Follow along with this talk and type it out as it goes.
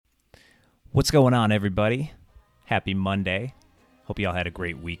What's going on, everybody? Happy Monday. Hope you all had a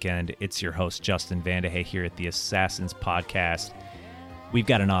great weekend. It's your host, Justin Vandehay, here at the Assassins Podcast. We've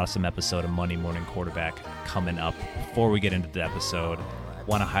got an awesome episode of Monday Morning Quarterback coming up. Before we get into the episode, I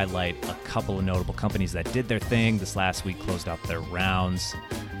want to highlight a couple of notable companies that did their thing this last week, closed out their rounds.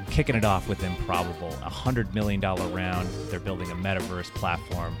 Kicking it off with Improbable, a $100 million round. They're building a metaverse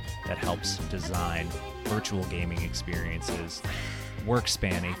platform that helps design virtual gaming experiences.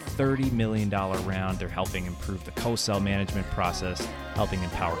 Workspan, a $30 million round. They're helping improve the co-sell management process, helping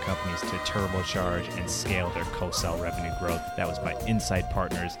empower companies to turbocharge and scale their co-sell revenue growth. That was by Insight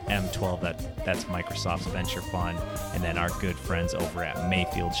Partners, M12, that's Microsoft's venture fund, and then our good friends over at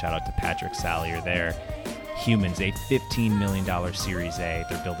Mayfield. Shout out to Patrick Sallier there. Humans, a $15 million Series A.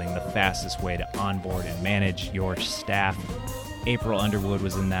 They're building the fastest way to onboard and manage your staff. April Underwood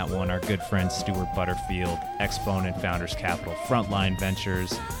was in that one. Our good friend Stuart Butterfield, Exponent Founders Capital, Frontline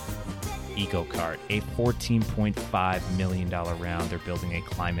Ventures, EcoCart, a $14.5 million round. They're building a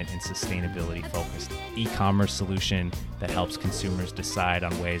climate and sustainability-focused e-commerce solution that helps consumers decide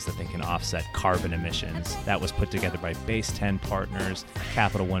on ways that they can offset carbon emissions. That was put together by Base 10 Partners,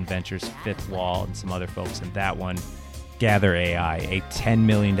 Capital One Ventures, Fifth Wall, and some other folks in that one. Gather AI, a $10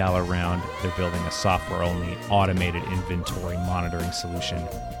 million round. They're building a software-only automated inventory monitoring solution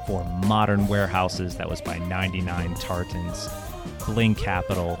for modern warehouses. That was by 99 Tartans. Bling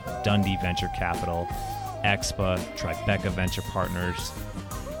Capital, Dundee Venture Capital, Expa, Tribeca Venture Partners,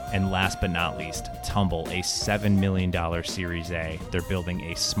 and last but not least, Tumble, a $7 million Series A. They're building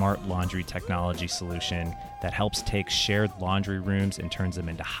a smart laundry technology solution that helps take shared laundry rooms and turns them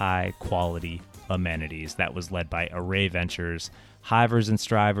into high-quality amenities. That was led by Array Ventures, Hivers and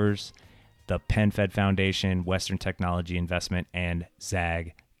Strivers, the PenFed Foundation, Western Technology Investment, and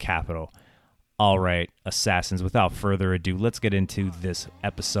Zag Capital. All right, Assassins, without further ado, let's get into this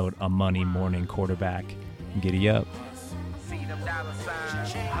episode of Monday Morning Quarterback. Giddy up. See them dollar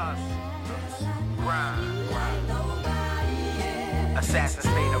signs, hustle, grind. Assassin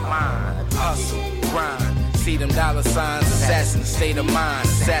state of mind, hustle, grind. See them dollar signs, assassin state of mind,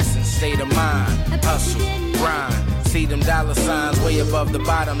 assassin state of mind, hustle, grind. See them dollar signs way above the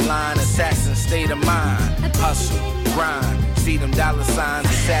bottom line, assassin state of mind, hustle, grind. See them dollar signs,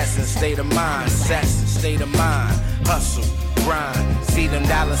 assassin state of mind, assassin state of mind, hustle, grind. See them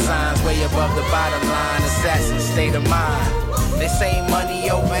dollar signs way above the bottom line, assassin state of mind. They say money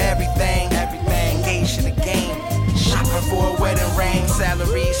over everything, engaged in the game. Shopping for a wedding ring,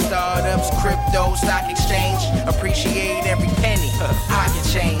 salary, startups, crypto, stock exchange. Appreciate every penny, pocket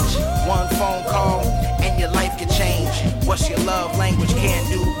change. One phone call and your life can change. What's your love language? Can't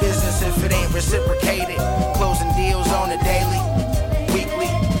do business if it ain't reciprocated. Closing deals on a daily, weekly,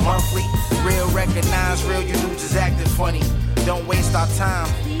 monthly. Real recognize, real you dudes is acting funny. Don't waste our time,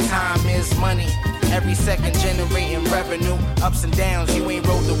 time is money. Every second generating revenue, ups and downs, you ain't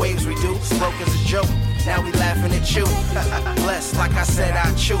rode the waves we do. Broke as a joke, now we laughing at you. Blessed, like I said,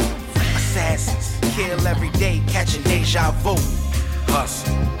 I chew. Assassins, kill every day, catching deja vu.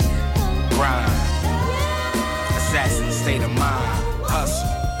 Hustle, grind. Assassin state of mind.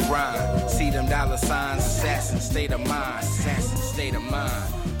 Hustle, grind. See them dollar signs. Assassin state of mind. Assassin state of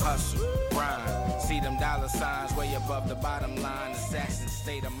mind. Hustle, grind. See them dollar signs way above the bottom line. Assassin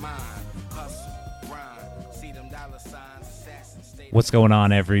state of mind. Hustle. What's going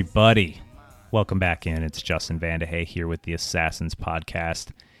on, everybody? Welcome back in. It's Justin Vandehay here with the Assassins Podcast.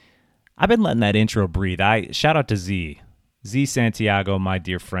 I've been letting that intro breathe. Shout out to Z Santiago, my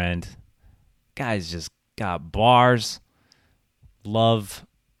dear friend. Guy's just got bars. Love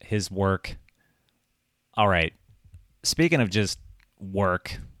his work. All right. Speaking of just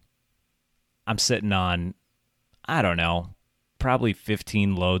work, I'm sitting on, I don't know, probably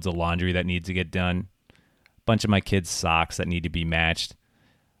 15 loads of laundry that needs to get done. Bunch of my kids' socks that need to be matched.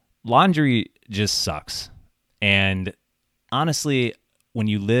 Laundry just sucks. And honestly, when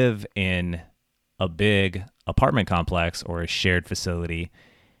you live in a big apartment complex or a shared facility,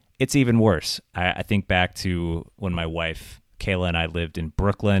 it's even worse. I think back to when my wife, Kayla, and I lived in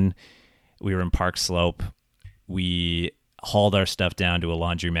Brooklyn. We were in Park Slope. We hauled our stuff down to a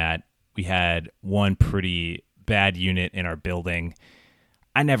laundromat. We had one pretty bad unit in our building.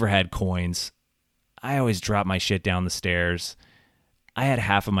 I never had coins. I always drop my shit down the stairs. I had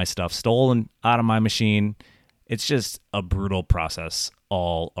half of my stuff stolen out of my machine. It's just a brutal process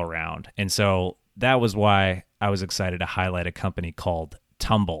all around. And so that was why I was excited to highlight a company called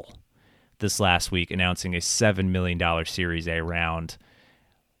Tumble this last week, announcing a $7 million Series A round.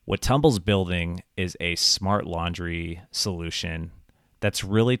 What Tumble's building is a smart laundry solution that's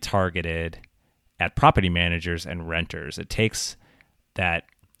really targeted at property managers and renters. It takes that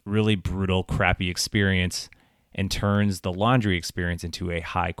really brutal, crappy experience and turns the laundry experience into a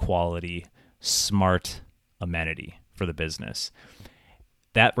high quality, smart amenity for the business.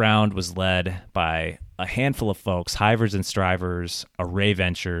 That round was led by a handful of folks: Hivers and Strivers, Array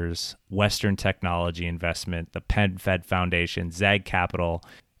Ventures, Western Technology Investment, the Penn Fed Foundation, Zag Capital.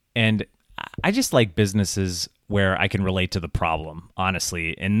 And I just like businesses where I can relate to the problem,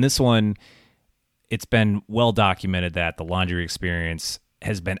 honestly. In this one, it's been well documented that the laundry experience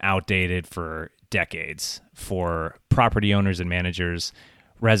has been outdated for decades. For property owners and managers,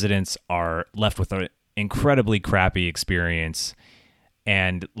 residents are left with an incredibly crappy experience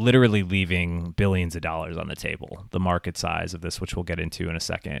and literally leaving billions of dollars on the table, the market size of this, which we'll get into in a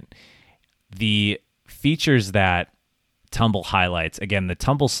second. The features that Tumble highlights, again, the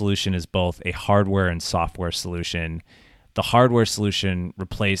Tumble solution is both a hardware and software solution. The hardware solution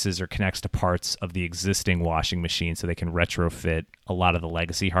replaces or connects to parts of the existing washing machine so they can retrofit a lot of the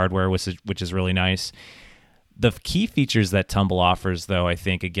legacy hardware, which is really nice. The key features that Tumble offers, though, I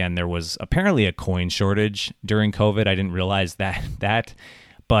think, again, there was apparently a coin shortage during COVID. I didn't realize that,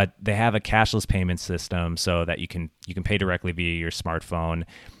 but they have a cashless payment system so that you can pay directly via your smartphone.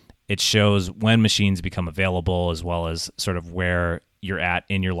 It shows when machines become available as well as sort of where you're at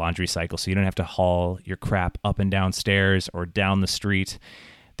in your laundry cycle, so you don't have to haul your crap up and down stairs or down the street.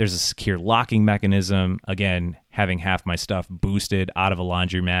 There's a secure locking mechanism. Again, having half my stuff boosted out of a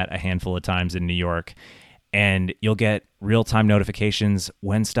laundromat a handful of times in New York. And you'll get real-time notifications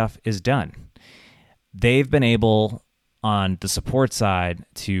when stuff is done. They've been able, on the support side,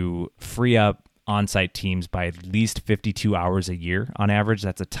 to free up on-site teams by at least 52 hours a year on average.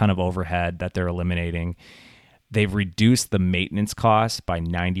 That's a ton of overhead that they're eliminating. They've reduced the maintenance costs by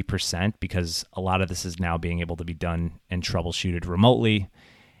 90% because a lot of this is now being able to be done and troubleshooted remotely.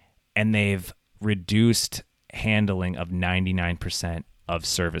 And they've reduced handling of 99% of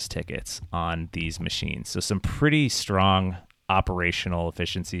service tickets on these machines. So some pretty strong operational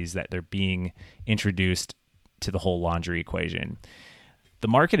efficiencies that they're being introduced to the whole laundry equation. The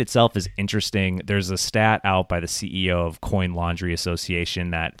market itself is interesting. There's a stat out by the CEO of Coin Laundry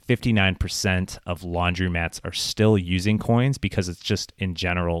Association that 59% of laundromats are still using coins because it's just in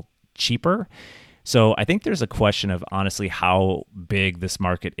general cheaper. So I think there's a question of honestly how big this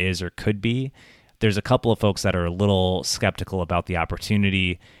market is or could be. There's a couple of folks that are a little skeptical about the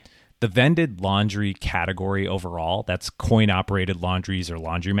opportunity. The vended laundry category overall, that's coin-operated laundries or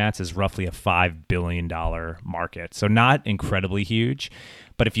laundromats, is roughly a $5 billion market. So not incredibly huge.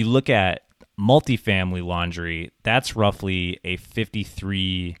 But if you look at multifamily laundry, that's roughly a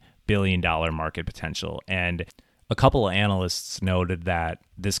 $53 billion market potential. And a couple of analysts noted that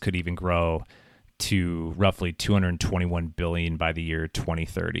this could even grow to roughly $221 billion by the year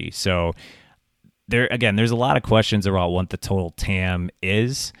 2030. So there's a lot of questions about what the total TAM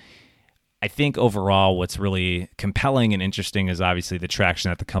is. I think overall what's really compelling and interesting is obviously the traction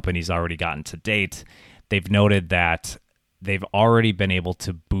that the company's already gotten to date. They've noted that they've already been able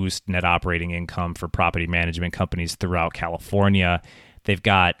to boost net operating income for property management companies throughout California. They've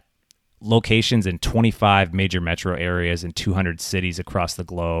got locations in 25 major metro areas in 200 cities across the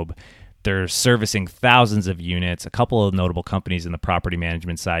globe. They're servicing thousands of units. A couple of notable companies in the property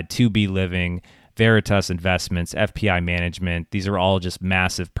management side, 2B Living, Veritas Investments, FPI Management. These are all just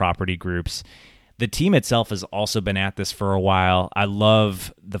massive property groups. The team itself has also been at this for a while. I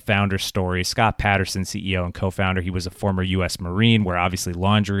love the founder story. Scott Patterson, CEO and co-founder, he was a former U.S. Marine, where obviously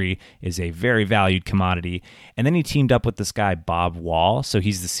laundry is a very valued commodity. And then he teamed up with this guy, Bob Wall. So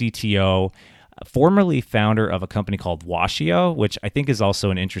he's the CTO, formerly founder of a company called Washio, which I think is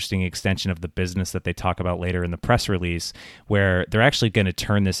also an interesting extension of the business that they talk about later in the press release, where they're actually going to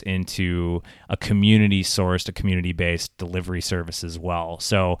turn this into a community-sourced, a community-based delivery service as well.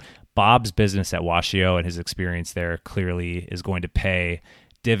 So Bob's business at Washio and his experience there clearly is going to pay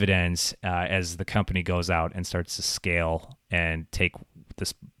dividends as the company goes out and starts to scale and take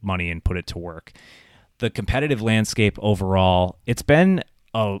this money and put it to work. The competitive landscape overall, it's been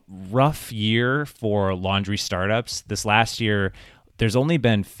a rough year for laundry startups. This last year, there's only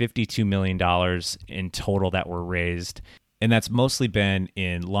been $52 million in total that were raised, and that's mostly been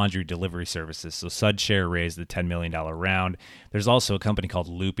in laundry delivery services. So SudShare raised the $10 million round. There's also a company called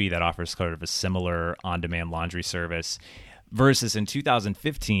Loopy that offers sort of a similar on-demand laundry service. Versus in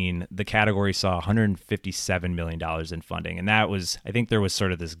 2015, the category saw $157 million in funding. And that was, I think there was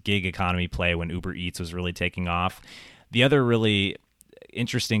sort of this gig economy play when Uber Eats was really taking off. The other really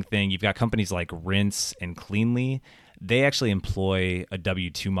interesting thing, you've got companies like Rinse and Cleanly. They actually employ a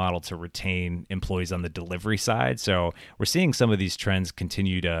W-2 model to retain employees on the delivery side. So we're seeing some of these trends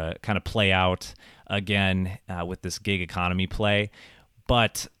continue to kind of play out again with this gig economy play.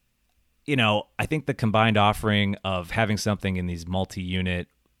 But, I think the combined offering of having something in these multi-unit,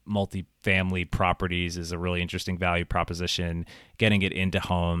 multi-family properties is a really interesting value proposition, getting it into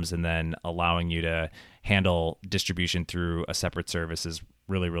homes and then allowing you to handle distribution through a separate service is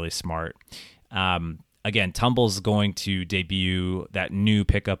really, really smart. Again, Tumble's going to debut that new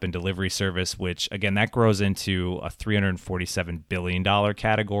pickup and delivery service, which, again, that grows into a $347 billion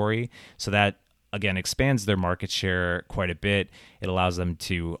category. So that, again, expands their market share quite a bit. It allows them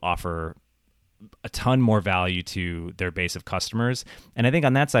to offer a ton more value to their base of customers. And I think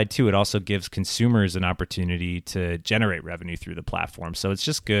on that side, too, it also gives consumers an opportunity to generate revenue through the platform. So it's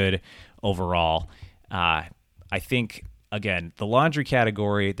just good overall. I think, again, the laundry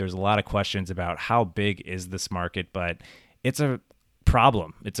category, there's a lot of questions about how big is this market, but it's a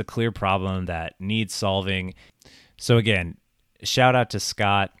problem. It's a clear problem that needs solving. So again, shout out to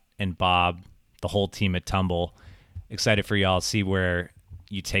Scott and Bob, the whole team at Tumble. Excited for y'all to see where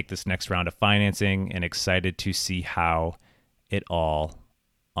you take this next round of financing and excited to see how it all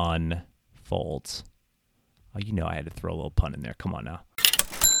unfolds. Oh, I had to throw a little pun in there. Come on now.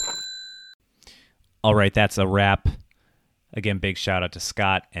 All right, that's a wrap. Again, big shout out to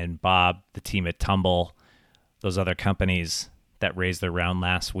Scott and Bob, the team at Tumble, those other companies that raised their round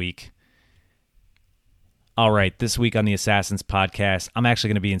last week. All right, this week on the Assassins podcast, I'm actually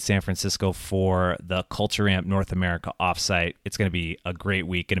going to be in San Francisco for the Culture Amp North America offsite. It's going to be a great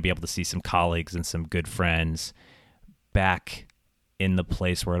week. Going to be able to see some colleagues and some good friends back in the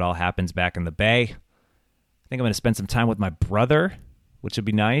place where it all happens, back in the Bay. I think I'm going to spend some time with my brother, which would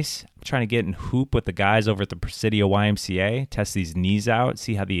be nice. I'm trying to get in hoop with the guys over at the Presidio YMCA, test these knees out,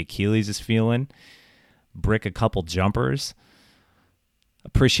 see how the Achilles is feeling, brick a couple jumpers.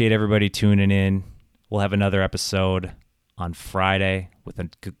 Appreciate everybody tuning in. We'll have another episode on Friday with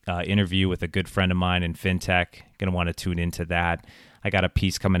an interview with a good friend of mine in FinTech. Going to want to tune into that. I got a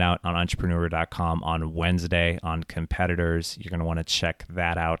piece coming out on entrepreneur.com on Wednesday on competitors. You're going to want to check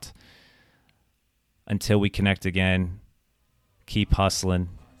that out. Until we connect again, keep hustling,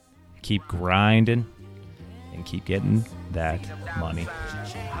 keep grinding, and keep getting that money.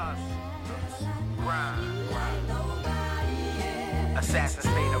 Assassin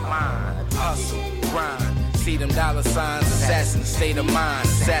state of mind, hustle, grind, see them dollar signs, assassin state of mind,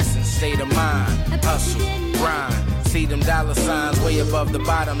 assassin state of mind, hustle, grind, see them dollar signs way above the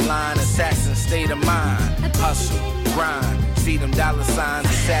bottom line, assassin state of mind, hustle, grind, see them dollar signs,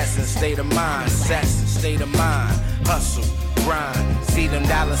 assassin state of mind, assassin state of mind, hustle, grind, see them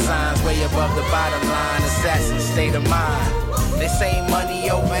dollar signs way above the bottom line, assassin state of mind. They say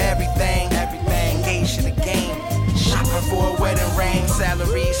money over everything, engage in the game. Shopping for a wedding ring,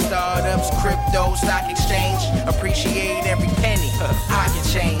 salary, startups, crypto, stock exchange. Appreciate every penny, pocket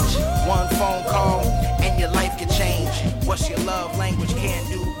change. One phone call and your life can change. What's your love language? Can't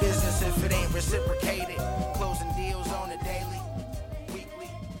do